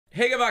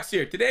Hey, Gavox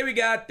here. Today we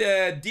got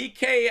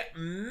DK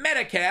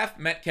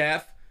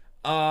Metcalf,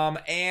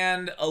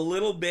 and a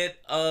little bit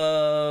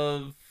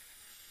of,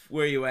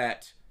 where you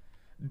at?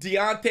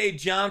 Deontay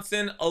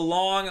Johnson,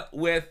 along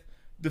with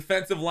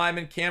defensive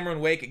lineman Cameron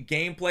Wake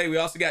gameplay. We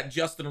also got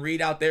Justin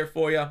Reid out there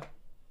for you.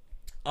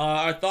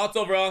 Our thoughts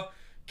overall: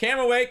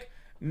 Cameron Wake,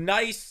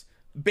 nice,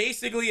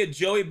 basically a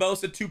Joey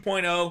Bosa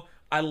 2.0.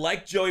 I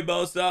like Joey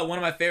Bosa, one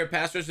of my favorite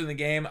pass rushers in the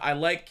game. I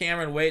like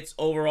Cameron Wake's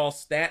overall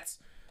stats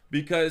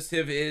because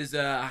of his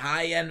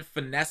high-end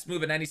finesse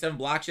move at 97,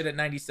 block shit at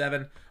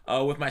 97,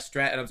 with my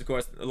strat items, of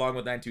course, along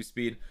with 92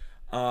 speed.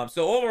 So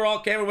overall,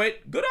 Cameron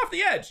Wake, good off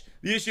the edge.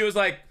 The issue is,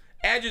 like,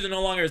 edges are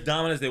no longer as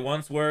dominant as they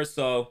once were,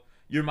 so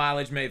your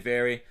mileage may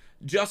vary.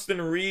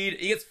 Justin Reid,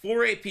 he gets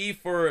 4 AP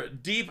for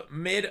deep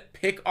mid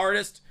pick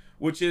artist,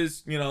 which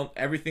is, you know,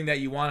 everything that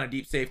you want on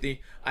deep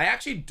safety. I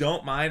actually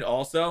don't mind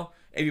also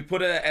if you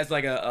put it as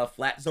like a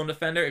flat zone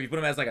defender. If you put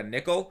him as like a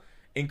nickel,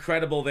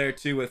 incredible there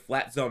too with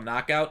flat zone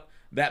knockout.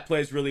 That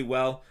plays really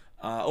well.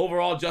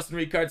 Overall, Justin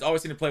Reid cards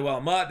always seem to play well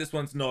in mud. This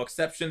one's no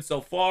exception so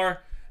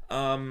far.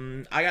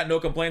 I got no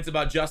complaints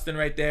about Justin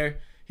right there.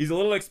 He's a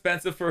little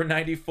expensive for a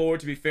 94,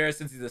 to be fair,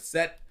 since he's a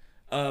set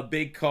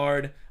big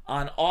card.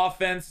 On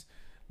offense,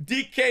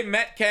 DK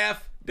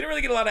Metcalf didn't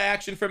really get a lot of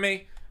action for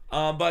me,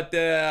 but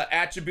the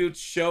attributes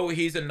show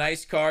he's a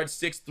nice card.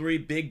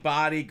 6'3", big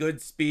body,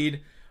 good speed.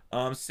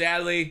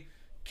 Sadly,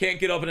 can't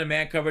get open in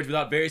man coverage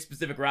without very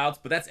specific routes,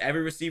 but that's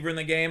every receiver in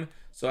the game.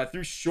 So I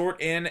threw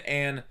short in,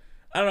 and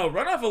I don't know,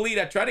 run off elite.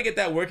 I tried to get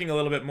that working a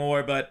little bit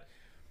more, but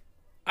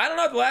I don't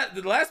know,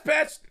 the last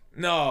patch,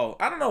 no,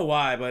 I don't know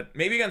why, but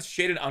maybe against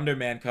shaded under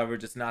man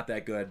coverage it's not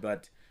that good,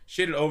 but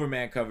shaded over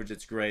man coverage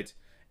it's great.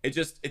 It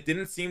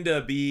didn't seem to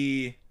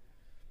be,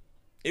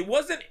 it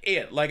wasn't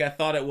it like I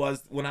thought it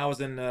was when I was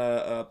in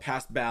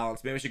past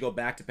balance. Maybe I should go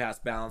back to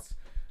past balance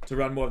to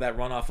run more of that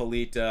run off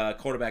elite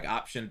quarterback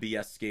option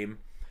BS scheme.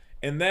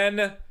 And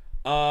then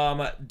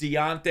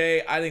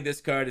Deontay, I think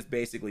this card is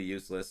basically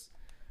useless.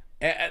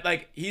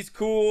 Like, he's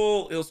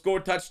cool, he'll score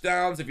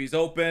touchdowns if he's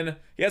open.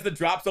 He has the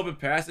drops open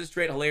passes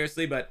trait,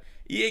 hilariously, but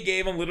EA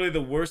gave him literally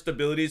the worst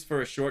abilities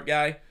for a short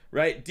guy,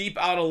 right? Deep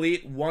out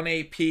elite, 1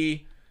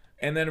 AP,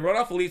 and then run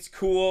off elite's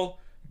cool.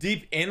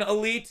 Deep in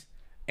elite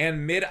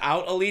and mid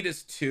out elite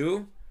is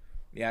 2.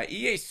 Yeah,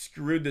 EA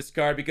screwed this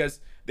card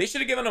because they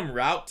should have given him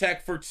route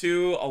tech for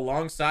 2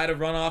 alongside of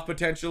run off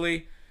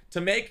potentially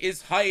to make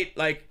his height,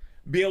 like,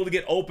 be able to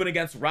get open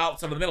against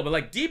routes out of the middle. But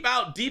like deep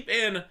out, deep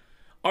in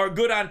are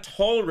good on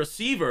tall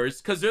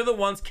receivers because they're the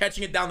ones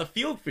catching it down the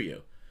field for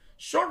you.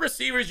 Short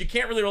receivers, you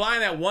can't really rely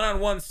on that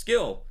one-on-one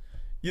skill.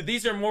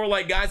 These are more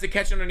like guys that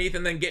catch underneath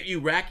and then get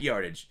you rack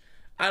yardage.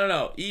 I don't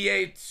know.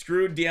 EA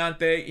screwed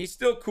Deontay. He's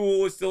still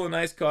cool. He's still a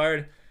nice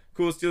card.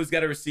 Cool still. He's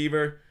got a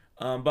receiver.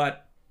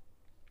 But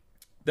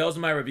those are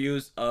my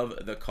reviews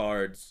of the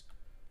cards.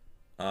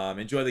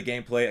 Enjoy the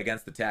gameplay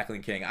against the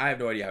Tackling King. I have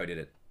no idea how he did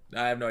it.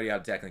 I have no idea how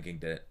the Tackling King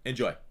did it.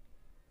 Enjoy.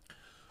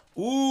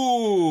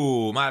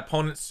 Ooh, my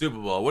opponent's Super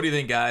Bowl. What do you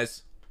think,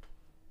 guys?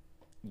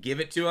 Give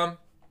it to him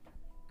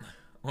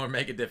or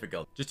make it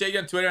difficult? Just take you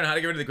on Twitter on how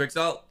to get rid of the quick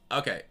sell.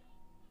 Okay.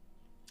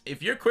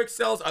 If your quick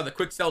sells are the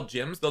quick sell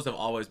gyms, those have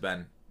always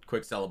been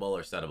quick sellable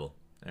or settable.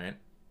 All right.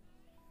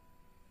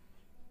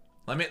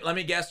 Let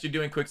me guess you're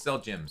doing quick sell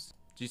gyms.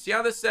 Do you see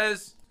how this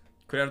says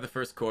quit out of the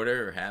first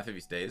quarter or half if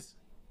he stays?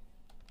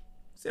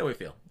 See how we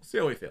feel. See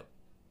how we feel.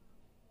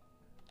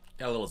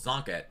 Got a little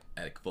zonk at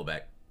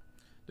fullback.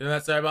 Doing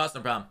that, sorry boss,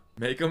 no problem.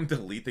 Make him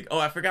delete the, oh,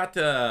 I forgot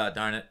to,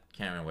 darn it,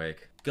 Cameron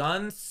Wake.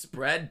 Gun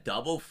spread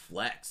double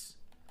flex.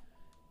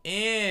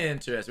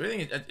 Interesting. What do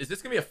you think? Is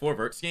this gonna be a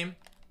 4-vert scheme?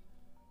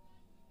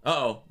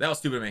 Uh-oh, that was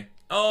stupid of me.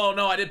 Oh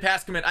no, I did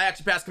pass commit. I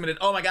actually pass committed.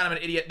 Oh my god, I'm an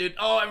idiot, dude.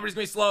 Oh, everybody's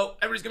gonna be slow.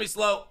 Everybody's gonna be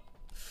slow.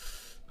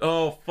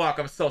 Oh fuck,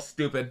 I'm so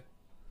stupid.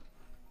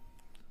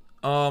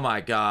 Oh my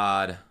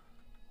god.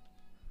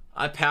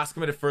 I pass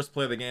committed first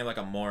play of the game like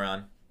a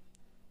moron.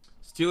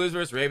 Steelers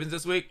versus Ravens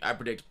this week. I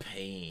predict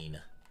pain.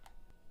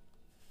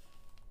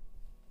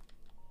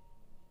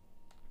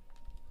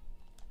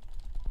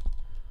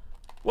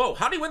 Whoa,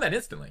 how did he win that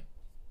instantly?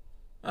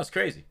 That was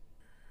crazy.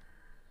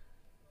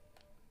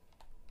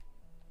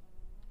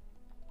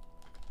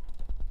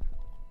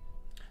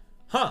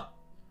 Huh.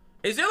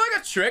 Is there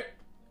like a trick?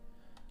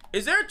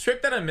 Is there a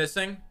trick that I'm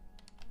missing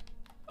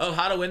of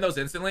how to win those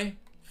instantly?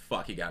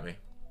 Fuck, he got me.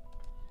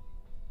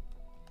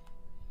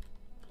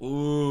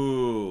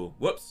 Ooh.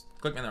 Whoops.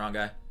 Clicked on the wrong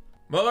guy.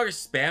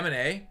 Motherfucker spamming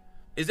A.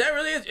 Is that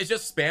really it? It's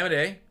just spam at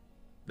A?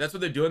 That's what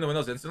they're doing to win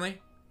those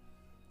instantly?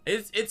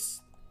 Is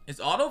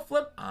auto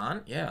flip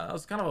on? Yeah, that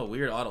was kind of a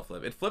weird auto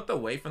flip. It flipped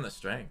away from the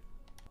string.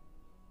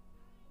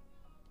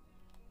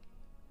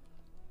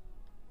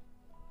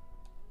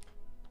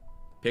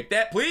 Pick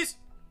that, please.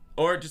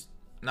 Or just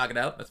knock it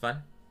out. That's fine.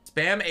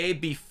 Spam A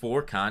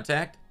before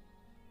contact.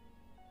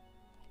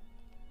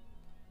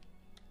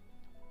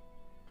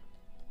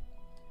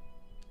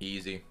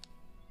 Easy.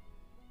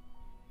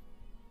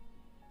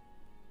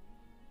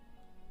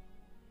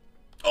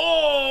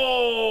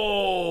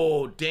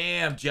 Oh,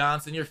 damn,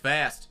 Johnson, you're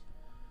fast.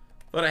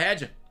 Thought I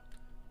had you.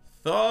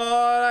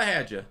 Thought I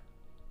had you.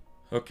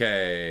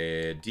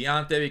 Okay,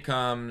 Deontay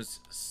becomes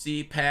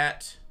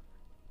C-Pat.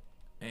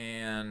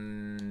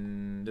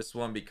 And this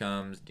one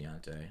becomes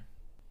Deontay.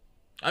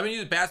 I've been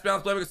using pass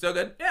balance playbook. It's so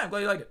good. Yeah, I'm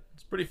glad you like it.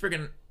 It's pretty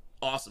freaking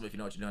awesome if you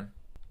know what you're doing.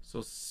 So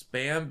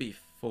spam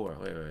before.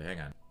 Wait,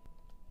 hang on.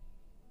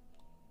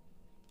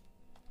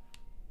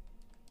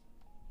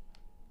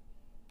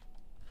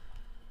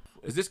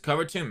 Is this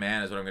cover 2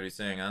 man is what I'm going to be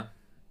saying, huh?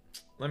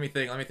 Let me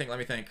think. How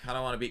do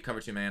I want to beat cover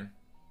 2 man?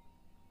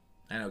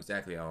 I know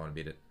exactly how I want to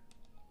beat it.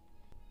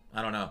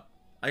 I don't know.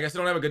 I guess I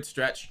don't have a good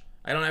stretch.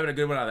 I don't have a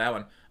good one out of that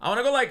one. I want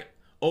to go like...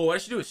 Oh, what I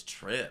should do is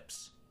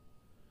trips.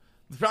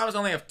 The problem is I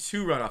only have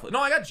 2 runoff. No,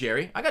 I got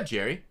Jerry. I got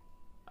 3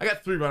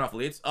 runoff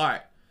leads. All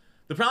right.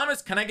 The problem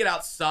is, can I get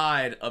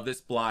outside of this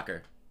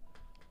blocker?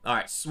 All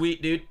right,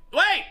 sweet, dude.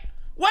 Wait!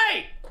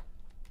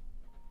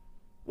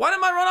 Why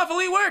did my runoff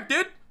elite work,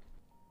 dude?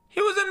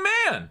 He was in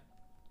man.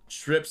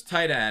 Trips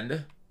tight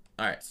end.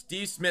 All right,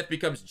 Steve Smith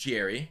becomes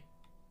Jerry.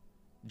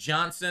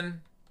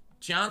 Johnson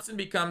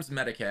becomes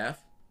Metcalf.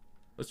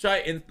 Let's try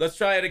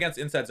it against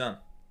inside zone.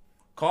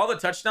 Call the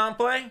touchdown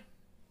play.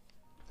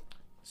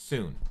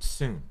 Soon,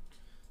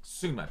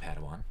 my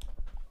Padawan.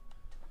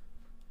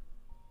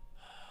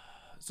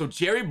 So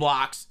Jerry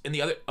blocks in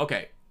the other.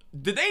 Okay,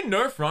 did they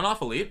nerf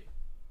runoff elite?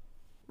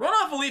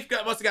 Runoff elite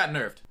must have got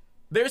nerfed.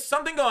 There's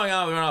something going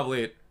on with runoff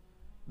elite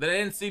that I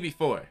didn't see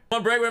before.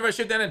 One break whenever I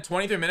shift in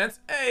 23 minutes.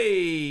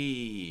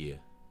 Hey.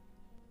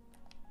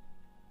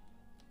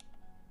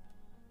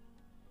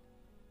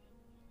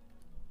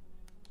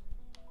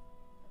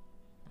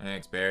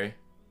 Thanks, Barry.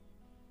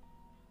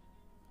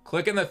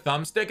 Clicking the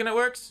thumbstick and it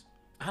works?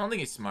 I don't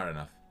think he's smart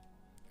enough.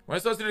 What am I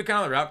supposed to do to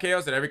count the route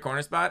KOs at every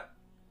corner spot?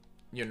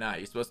 You're not.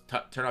 You're supposed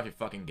to turn off your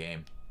fucking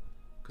game.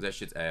 Because that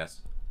shit's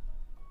ass.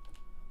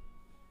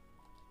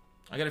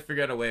 I gotta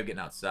figure out a way of getting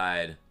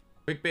outside.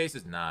 Quick base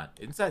is not.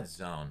 Inside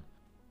zone.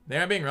 They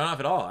aren't being run off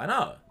at all. I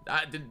know.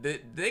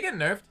 Did they get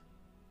nerfed?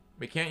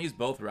 We can't use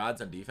both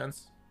rods on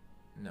defense?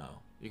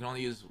 No. You can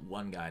only use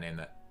one guy named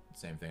that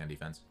same thing on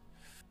defense.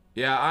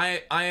 Yeah,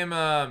 I am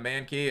a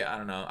man key. I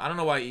don't know. I don't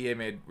know why EA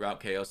made route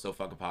KO so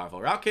fucking powerful.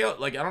 Route KO,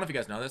 like, I don't know if you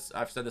guys know this.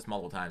 I've said this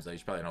multiple times, so you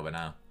should probably know by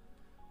now.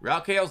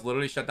 Route KOs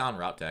literally shut down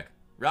route tech.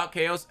 Route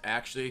KOs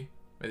actually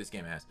made this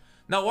game ass.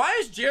 Now, why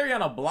is Jerry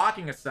on a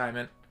blocking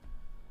assignment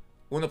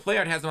when the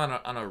player has him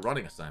on a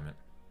running assignment?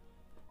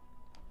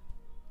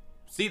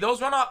 See,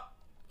 those run up.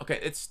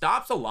 Okay, it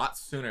stops a lot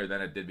sooner than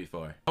it did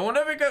before. I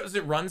wonder if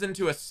it runs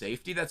into a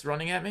safety that's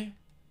running at me.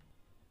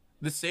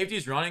 The safety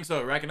is running, so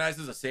it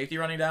recognizes a safety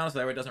running down, so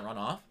that way it doesn't run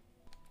off.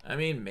 I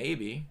mean,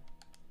 maybe.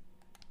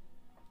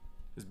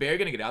 Is Barry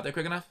gonna get out there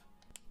quick enough?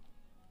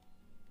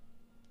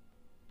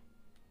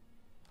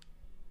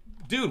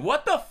 Dude,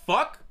 what the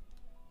fuck?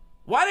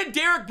 Why did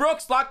Derek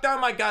Brooks lock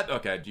down my god?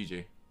 Okay,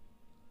 GG.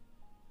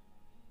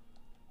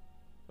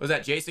 Was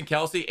that Jason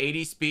Kelsey,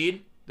 80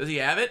 speed? Does he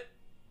have it?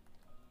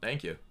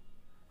 Thank you.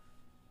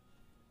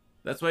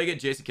 That's why you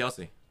get Jason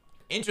Kelsey.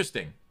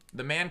 Interesting.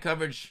 The man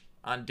coverage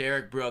on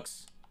Derek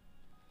Brooks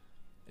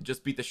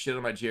just beat the shit out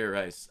of my Jerry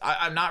Rice.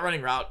 I'm not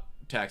running route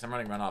techs. I'm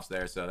running runoffs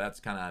there, so that's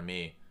kind of on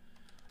me.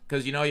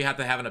 Because you know you have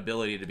to have an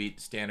ability to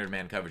beat standard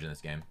man coverage in this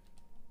game.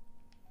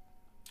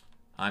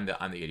 I'm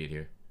the idiot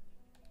here.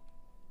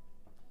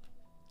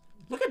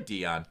 Look at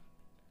Dion.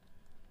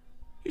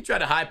 He tried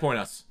to high point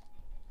us.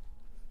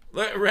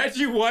 Look,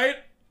 Reggie White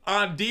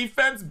on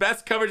defense,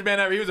 best coverage man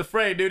ever. He was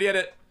afraid, dude. He had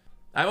it.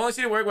 I've only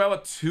seen it work well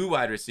with 2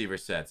 wide receiver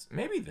sets.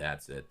 Maybe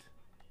that's it.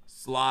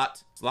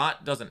 Slot.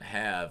 Slot doesn't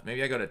have.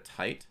 Maybe I go to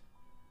tight.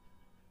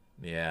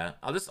 Yeah,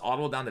 I'll just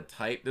audible down to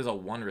tight. There's a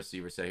 1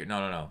 receiver set here.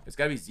 No. It's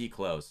got to be Z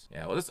close.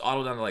 Yeah, we'll just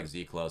audible down to like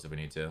Z close if we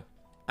need to.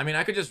 I mean,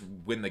 I could just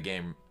win the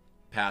game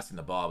passing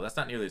the ball, but that's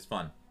not nearly as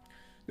fun.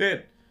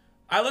 Dude,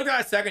 I looked at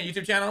my second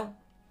YouTube channel.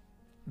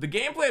 The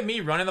gameplay of me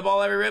running the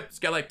ball every rip, it's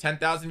got like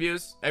 10,000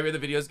 views. Every other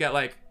video's got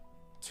like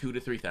 2,000 to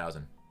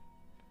 3,000.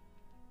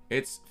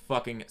 It's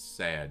fucking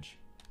sage.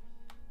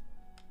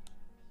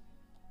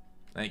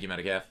 Thank you,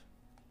 Metcalf.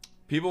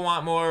 People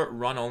want more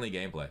run-only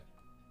gameplay.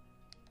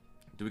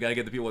 Do we gotta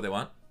give the people what they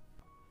want?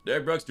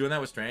 Derek Brooks doing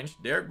that was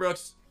strange. Derek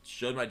Brooks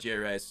showed my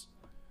Jerry Rice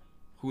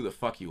who the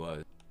fuck he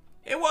was.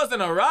 It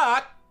wasn't a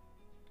rock.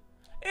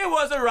 It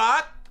was a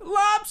rock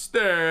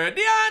lobster.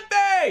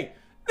 Deontay!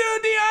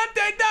 Dude,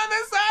 Deontay down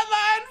the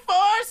sideline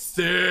for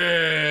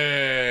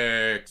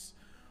 6.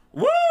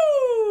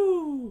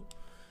 Woo!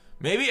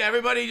 Maybe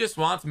everybody just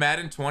wants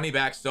Madden 20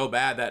 back so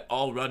bad that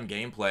all-run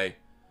gameplay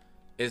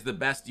is the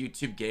best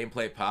YouTube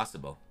gameplay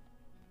possible.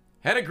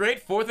 Had a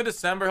great 4th of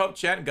December. Hope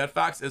Chat and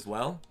Gutfox as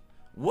well.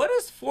 What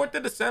is 4th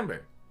of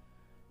December?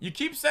 You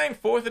keep saying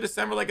 4th of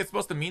December like it's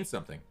supposed to mean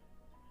something.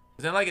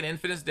 Is that like an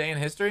infamous day in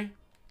history?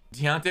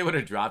 Deontay would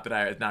have dropped it.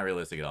 It's not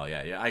realistic at all.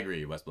 Yeah, I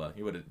agree, Westblood.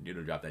 You'd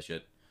have dropped that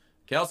shit.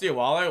 Kelsey or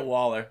Waller?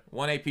 Waller.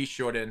 1 AP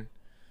short in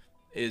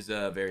is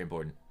very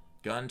important.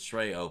 Gun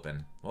tray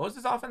open. What was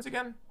this offense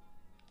again?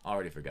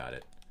 Already forgot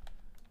it.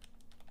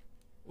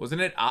 Wasn't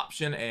it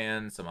option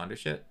and some under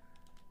shit?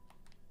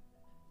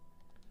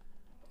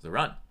 It's a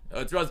run.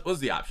 Oh, what was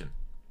the option?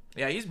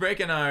 Yeah, he's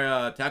breaking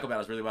our tackle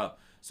battles really well.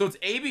 So it's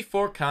A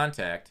before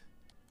contact.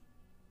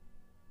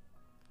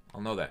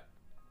 I'll know that.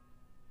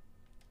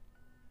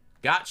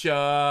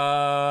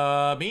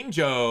 Gotcha! Mean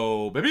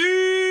Joe,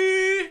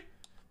 baby!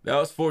 That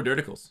was 4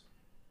 dirticals.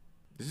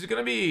 This is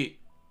gonna be...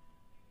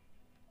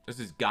 This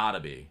has gotta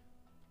be.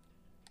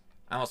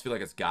 I almost feel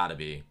like it's gotta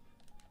be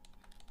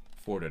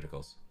 4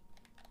 dirticals.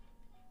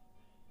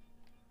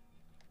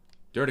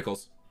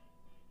 Dirticals.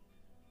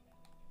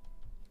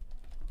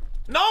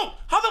 No!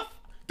 How the...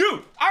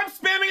 Dude, I'm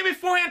spamming it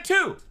beforehand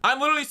too! I'm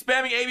literally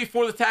spamming A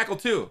before the tackle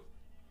too.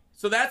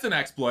 So that's an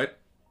exploit.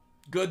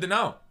 Good to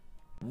know.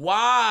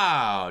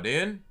 Wow,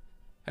 dude.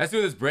 Has to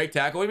do with this break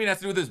tackle? What do you mean has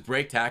to do with this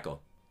break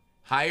tackle?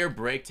 Higher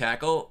break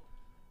tackle?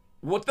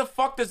 What the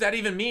fuck does that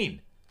even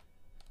mean?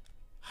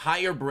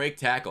 Higher break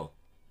tackle.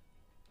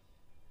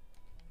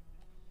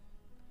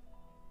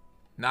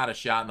 Not a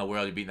shot in the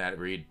world you're beating that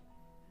Reid.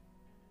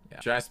 Yeah.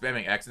 Try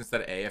spamming X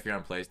instead of A if you're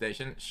on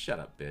PlayStation. Shut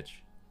up, bitch.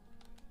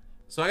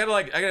 So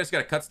I just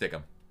gotta cut stick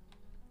him.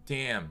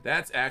 Damn,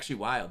 that's actually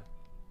wild.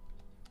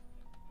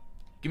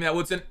 Give me that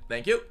Woodson.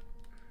 Thank you.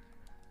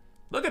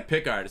 Look at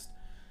pick artist.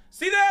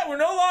 See that? We're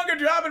no longer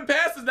dropping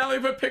passes now that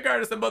we put pick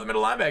artist on both the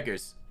middle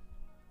linebackers.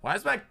 Why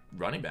is my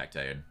running back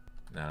tired?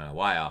 No.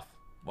 Y off.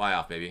 Y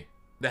off, baby.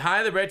 The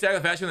higher the break tackle,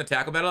 the faster in the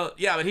tackle battle.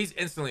 Yeah, but he's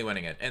instantly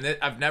winning it. And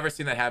I've never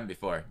seen that happen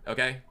before,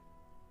 okay?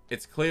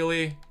 It's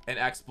clearly an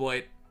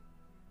exploit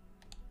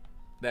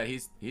that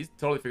he's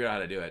totally figured out how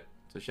to do it.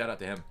 So shout out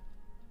to him.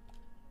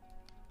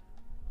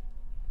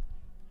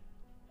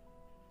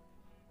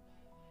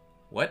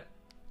 What?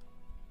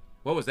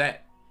 What was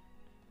that?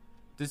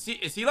 Is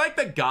he like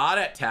the god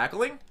at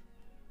tackling?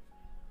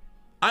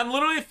 I'm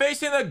literally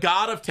facing the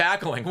god of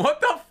tackling. What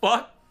the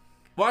fuck?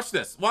 Watch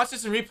this. Watch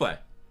this in replay.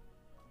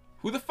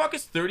 Who the fuck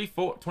is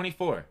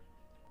 24?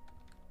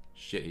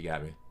 Shit, he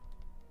got me.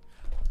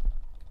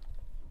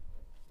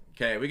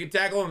 Okay, we can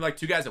tackle him like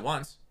 2 guys at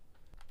once.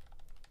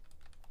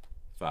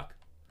 Fuck.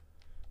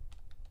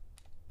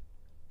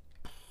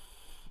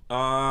 No!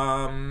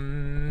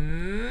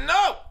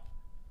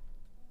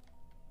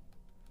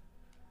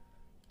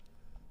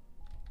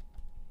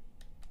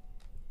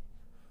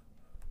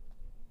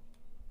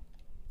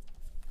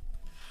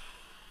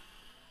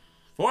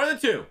 For the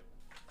 2.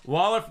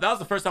 Waller, that was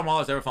the first time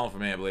Waller's ever fallen for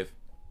me, I believe.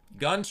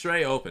 Gun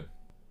tray open.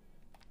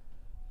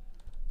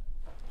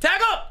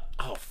 Tackle!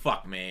 Oh,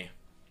 fuck me.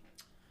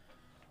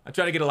 I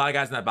tried to get a lot of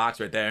guys in that box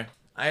right there.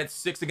 I had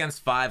 6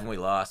 against 5 and we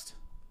lost.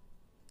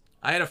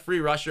 I had a free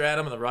rusher at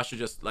him and the rusher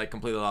just like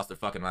completely lost their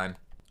fucking mind.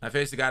 I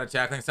faced a guy to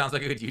tackling. Sounds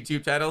like a good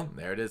YouTube title.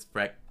 There it is,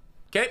 Freck.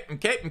 Cape.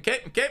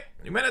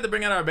 We might have to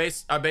bring out our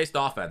based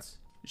offense.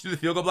 You should do the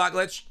field goal block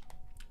glitch.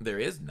 There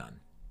is none.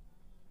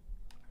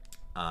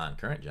 On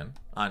current gen.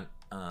 On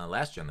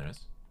last gen there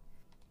is.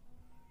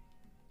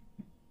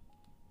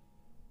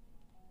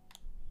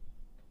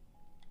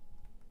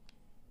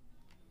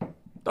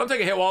 Don't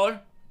take a hit, Waller.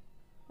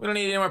 We don't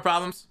need any more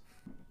problems.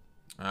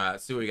 Alright,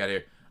 let's see what we got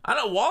here. I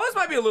don't know, Waller's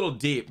might be a little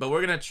deep, but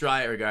we're gonna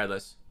try it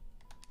regardless.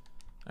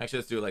 Actually,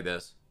 let's do it like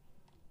this.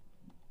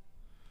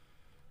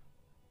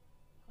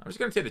 I'm just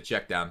gonna take the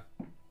check down.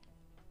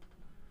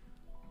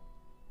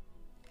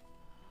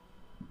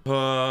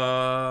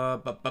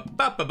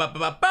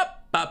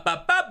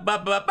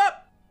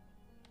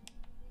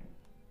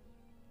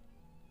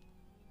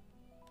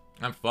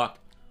 I'm fucked.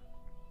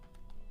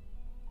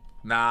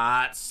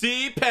 Not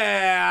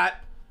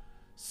C-Pat.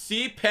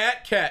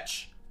 C-Pat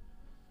catch.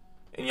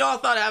 And y'all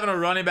thought having a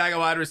running back and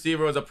wide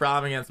receiver was a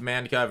problem against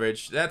man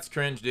coverage. That's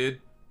cringe,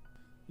 dude.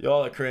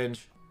 Y'all are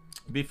cringe.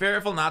 Be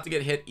careful not to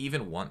get hit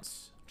even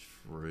once.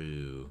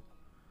 True.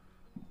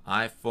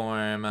 I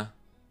form.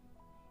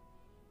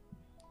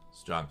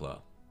 Strong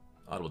blow.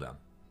 Audible down.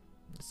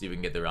 Let's see if we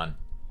can get the run.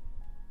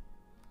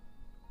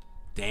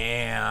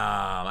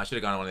 Damn. I should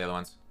have gone on one of the other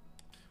ones.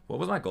 What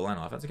was my goal line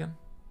offense again?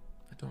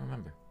 I don't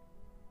remember.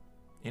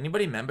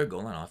 Anybody remember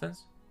goal line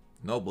offense?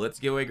 No blitz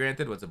giveaway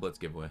granted? What's a blitz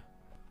giveaway?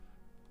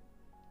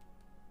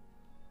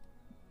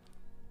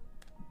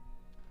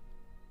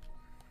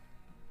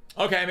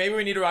 Okay, maybe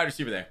we need a wide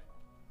receiver there.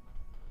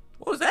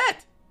 What was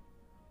that?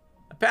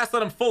 I passed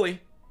on him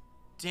fully.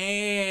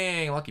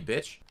 Dang, lucky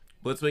bitch.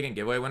 Blitz week and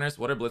giveaway winners?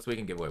 What are blitz week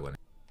and giveaway winners?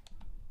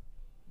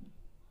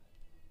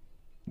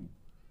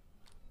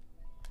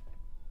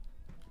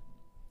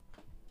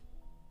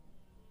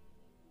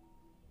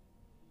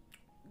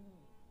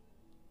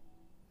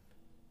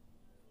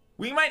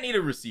 We might need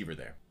a receiver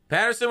there.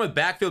 Patterson with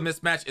backfield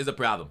mismatch is a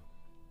problem.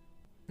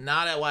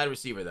 Not at wide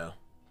receiver, though.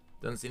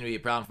 Doesn't seem to be a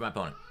problem for my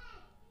opponent.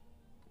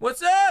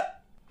 What's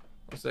up?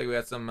 Looks like we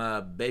got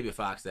some baby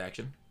fox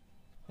action.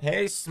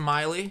 Hey,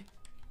 Smiley.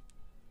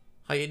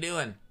 How you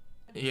doing?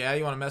 Yeah,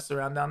 you want to mess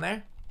around down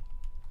there?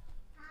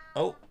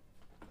 Oh.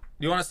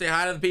 You want to say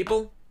hi to the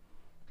people?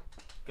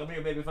 Come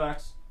here, baby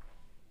fox.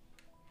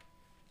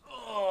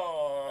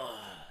 Oh.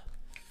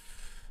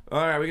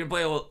 All right, we gonna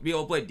be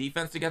able to play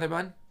defense together,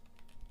 bud?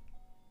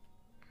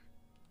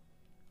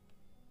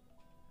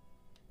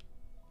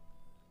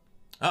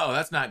 Oh,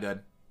 that's not good.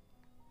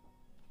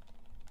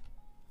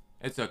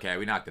 It's okay.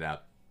 We knocked it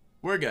out.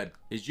 We're good.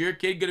 Is your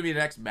kid gonna be the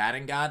next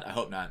Madden god? I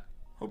hope not.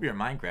 Hope you're a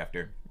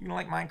Minecrafter. You gonna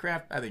like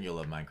Minecraft? I think you'll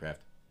love Minecraft.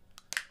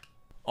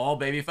 All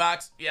baby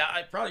fox. Yeah,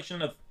 I probably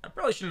shouldn't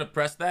have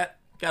pressed that.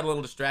 Got a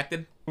little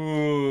distracted.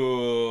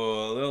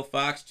 Ooh, little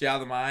fox,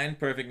 child of mine.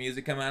 Perfect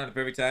music coming out at the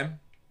perfect time.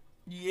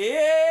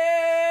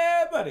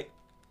 Yeah, buddy.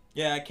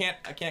 Yeah, I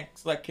can't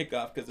select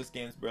kickoff because this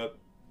game's broke.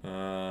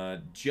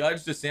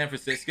 Judge to San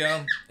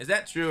Francisco. Is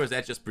that true or is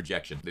that just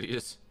projection? Did he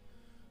just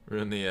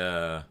ruin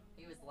the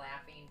He was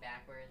laughing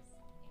backwards.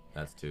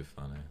 That's too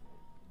funny.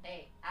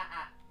 Hey,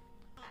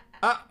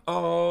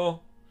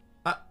 Uh-oh.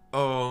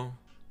 Uh-oh.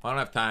 I don't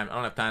have time. I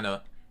don't have time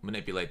to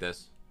manipulate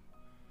this.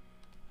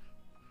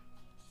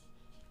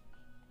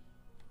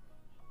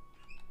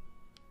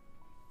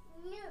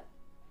 No.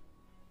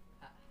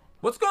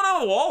 What's going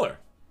on with Waller?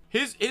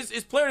 His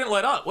player didn't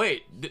light up.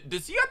 Wait,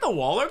 does he got the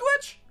Waller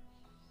glitch?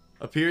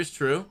 Appears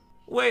true.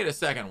 Wait a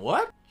second,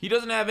 what? He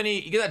doesn't have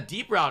any, he got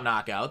deep route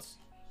knockouts.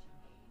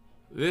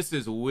 This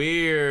is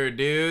weird,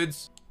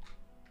 dudes.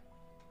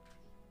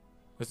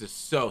 This is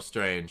so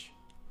strange.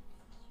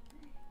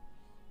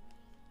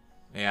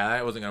 Yeah,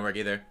 that wasn't gonna work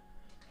either.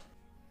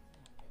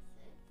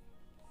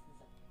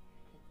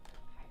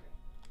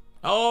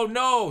 Oh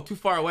no, too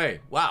far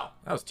away. Wow,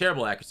 that was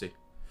terrible accuracy.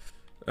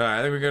 All right,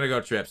 I think we're gonna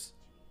go trips.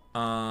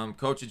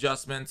 Coach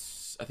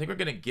adjustments. I think we're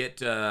gonna get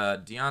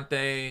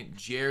Deontay.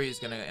 Jerry is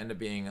gonna end up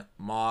being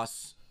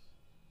Moss,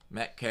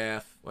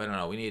 Metcalf. I don't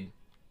know. We need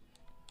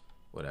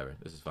whatever.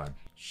 This is fine.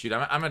 Shoot,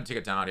 I'm gonna take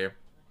a timeout here.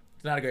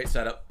 It's not a great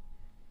setup.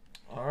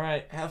 All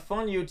right, have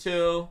fun, you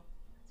two.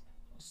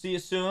 See you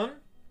soon.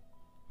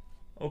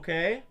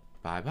 Okay.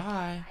 Bye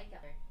bye.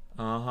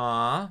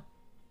 Uh-huh.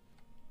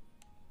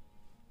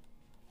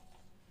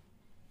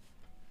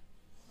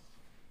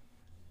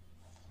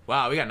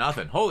 Wow, we got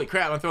nothing. Holy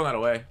crap, I'm throwing that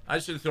away. I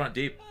should have thrown it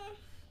deep.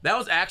 That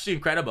was actually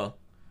incredible.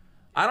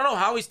 I don't know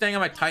how he's staying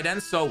on my tight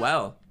end so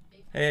well.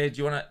 Hey, do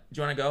you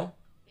wanna go?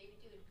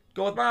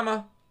 Go with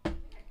mama.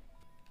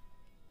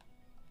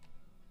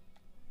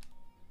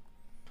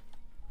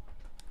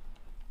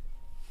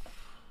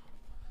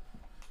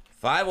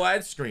 5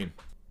 wide screen.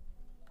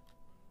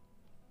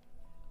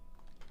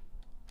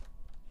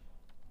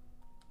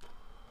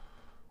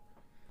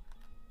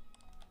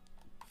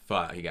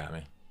 Fuck, he got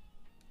me.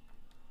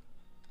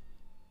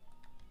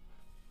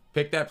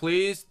 Pick that,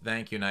 please.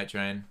 Thank you, Night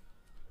Train.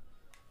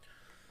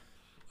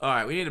 All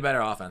right, we need a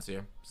better offense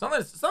here.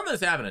 Something's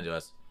happening to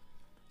us.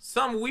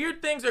 Some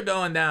weird things are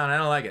going down. I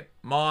don't like it.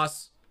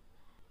 Moss.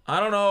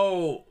 I don't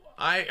know.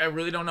 I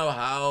really don't know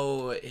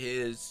how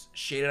his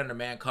shaded under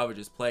man coverage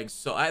is playing.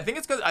 So I think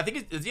it's because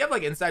does he have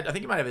like inside? I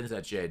think he might have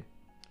inside shade.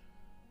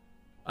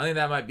 I think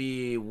that might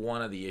be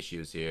one of the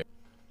issues here.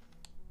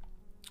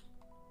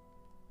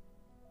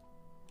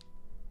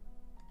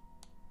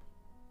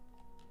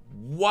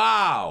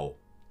 Wow.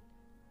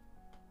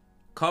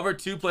 Cover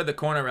 2 played the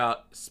corner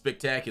route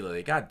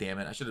spectacularly. God damn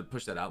it. I should have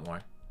pushed that out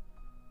more.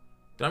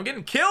 Dude, I'm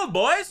getting killed,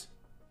 boys.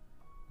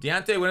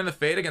 Deontay winning the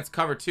fade against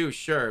cover 2,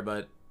 sure,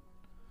 but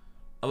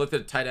I looked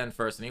at the tight end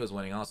first and he was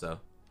winning also.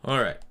 All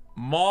right.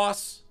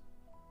 Moss,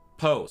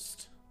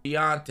 post.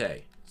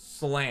 Deontay,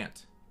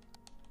 slant.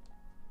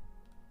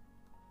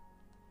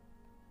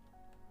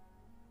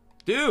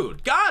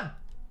 Dude, God.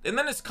 And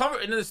then this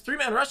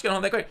 3-man rush got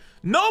home that quick.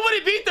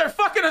 Nobody beat their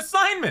fucking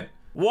assignment.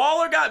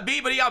 Waller got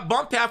beat, but he got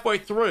bumped halfway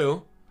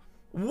through.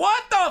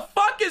 What the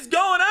fuck is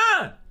going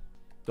on?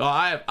 Oh,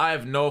 I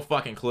have no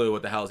fucking clue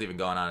what the hell is even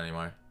going on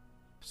anymore.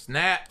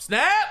 Snap,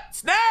 snap,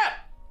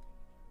 snap!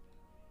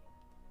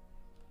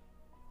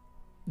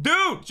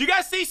 Dude, did you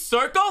guys see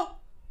circle?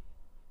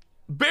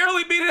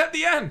 Barely beat it at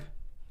the end.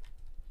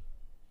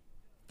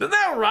 Isn't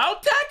that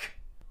route tech?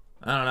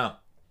 I don't know.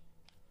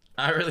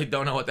 I really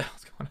don't know what the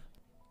hell's going on.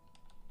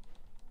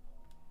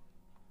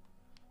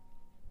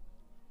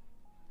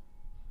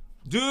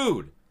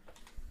 Dude,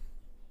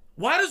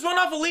 why does run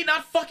off elite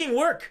not fucking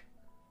work?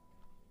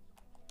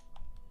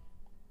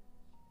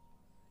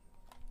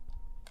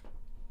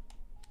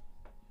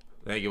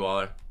 Thank you,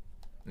 Waller.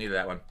 Needed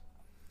that one.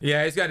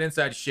 Yeah, he's got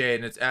inside shade,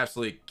 and it's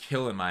absolutely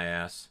killing my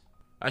ass.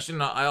 I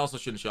also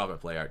shouldn't show up at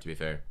play art, to be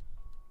fair.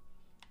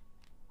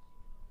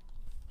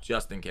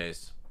 Just in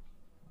case.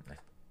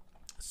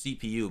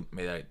 CPU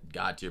made a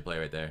god tier play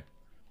right there.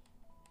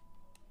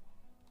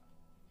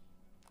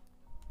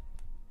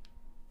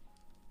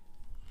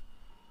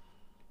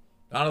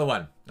 On to the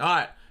one. All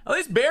right. At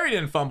least Barry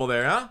didn't fumble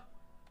there, huh?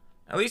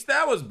 At least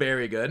that was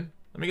very good.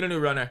 Let me get a new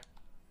runner.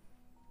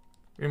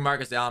 Give me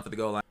Marcus Allen for the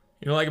goal line.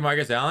 You don't like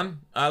Marcus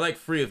Allen? I like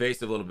free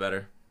evasive a little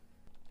better.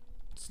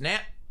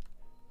 Snap.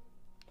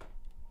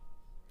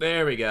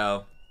 There we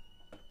go.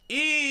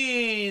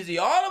 Easy.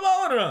 On the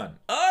ball and run.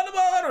 On the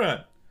ball and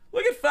run.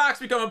 Look at Fox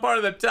becoming part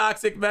of the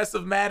toxic mess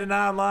of Madden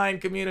Online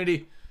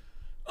community.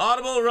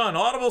 Audible run.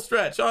 Audible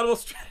stretch. Audible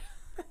stretch.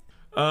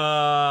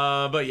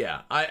 But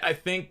yeah. I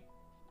think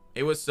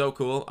it was so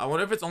cool. I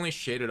wonder if it's only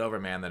shaded over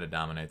man that it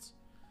dominates.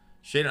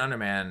 Shaded under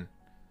man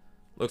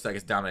looks like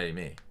it's dominating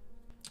me.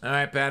 All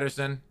right,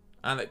 Patterson.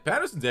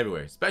 Patterson's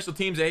everywhere. Special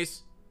teams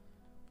ace.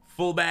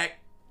 Fullback.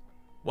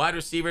 Wide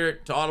receiver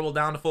to audible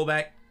down to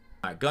fullback.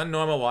 All right, gun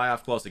normal, Y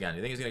off close again.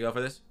 You think he's going to go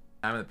for this?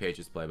 I'm in the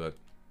Patriots playbook.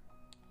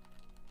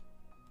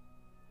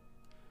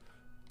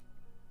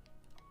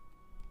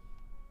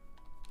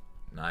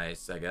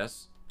 Nice, I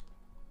guess.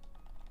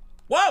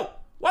 Whoa!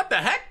 What the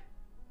heck?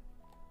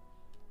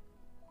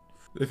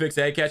 They fix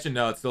A catching?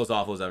 No, it's still as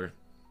awful as ever.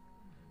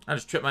 I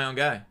just tripped my own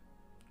guy.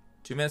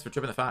 2 minutes for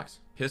tripping the fox.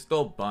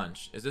 Pistol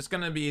bunch. Is this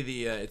going to be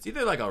the... it's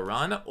either like a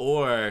run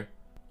or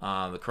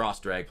the cross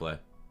drag play.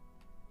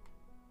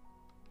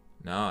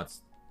 No,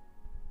 it's...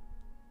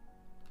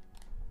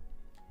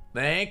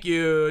 Thank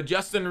you.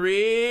 Justin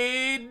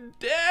Reid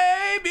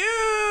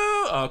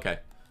debut. Okay.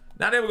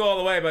 Not able to go all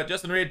the way, but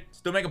Justin Reid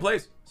still making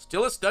plays.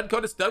 Still a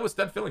stud-coated stud with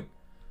stud filling.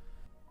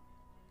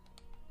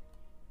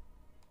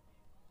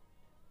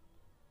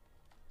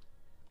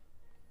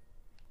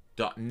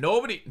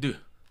 Nobody, dude.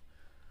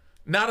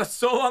 Not a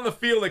soul on the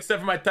field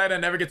except for my tight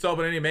end never gets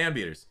open any man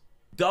beaters.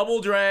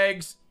 Double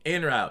drags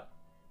in route.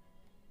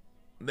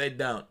 They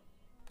don't.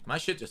 My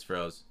shit just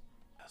froze.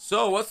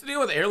 So what's the deal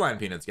with airline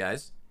peanuts,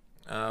 guys?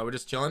 We're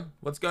just chilling.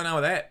 What's going on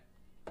with that?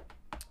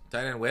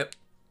 Tight end whip.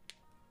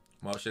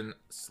 Motion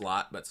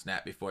slot, but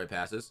snap before he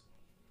passes.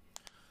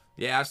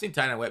 Yeah, I've seen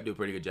tight end whip do a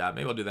pretty good job.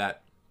 Maybe I'll do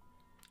that.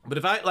 But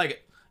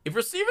if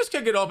receivers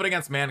could get open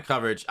against man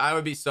coverage, I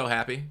would be so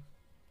happy.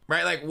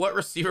 Right, like what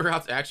receiver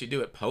routes actually do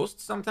it? Post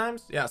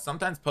sometimes? Yeah,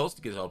 sometimes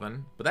post gets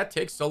open. But that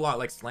takes so long.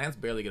 Like slants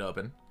barely get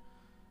open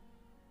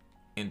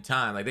in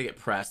time. Like they get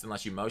pressed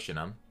unless you motion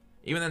them.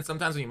 Even then,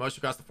 sometimes when you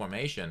motion across the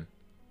formation,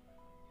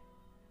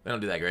 they don't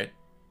do that great.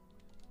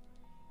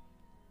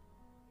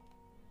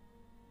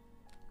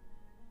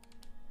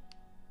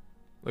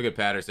 Look at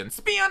Patterson.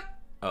 Spin!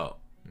 Oh,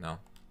 no.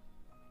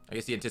 I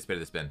guess he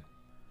anticipated the spin.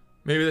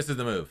 Maybe this is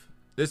the move.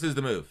 This is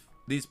the move.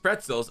 These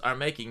pretzels are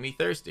making me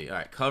thirsty. All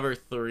right, cover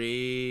 3.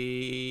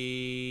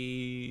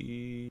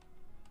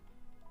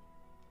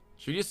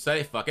 Should we just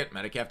say, fuck it,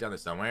 Metcalf down there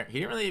somewhere? He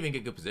didn't really even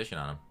get good position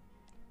on him.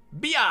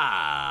 Bia!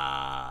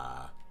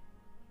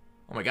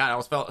 Oh my god, I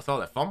almost felt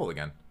that fumble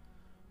again.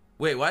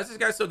 Wait, why is this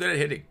guy so good at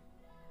hitting?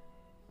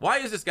 Why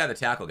is this guy the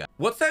tackle guy?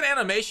 What's that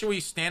animation where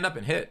you stand up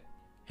and hit?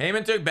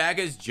 Heyman took back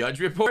his judge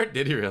report?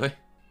 Did he really?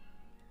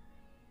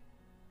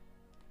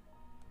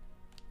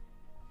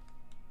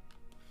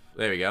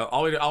 There we go.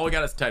 All we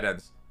got is tight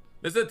ends.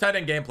 This is a tight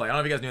end gameplay. I don't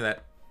know if you guys knew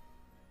that.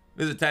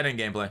 This is a tight end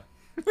gameplay.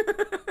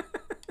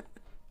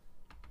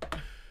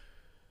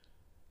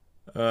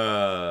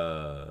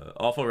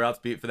 Awful routes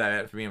beat for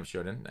that for me. I'm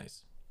short in.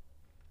 Nice.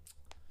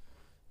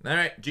 All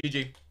right,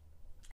 GG.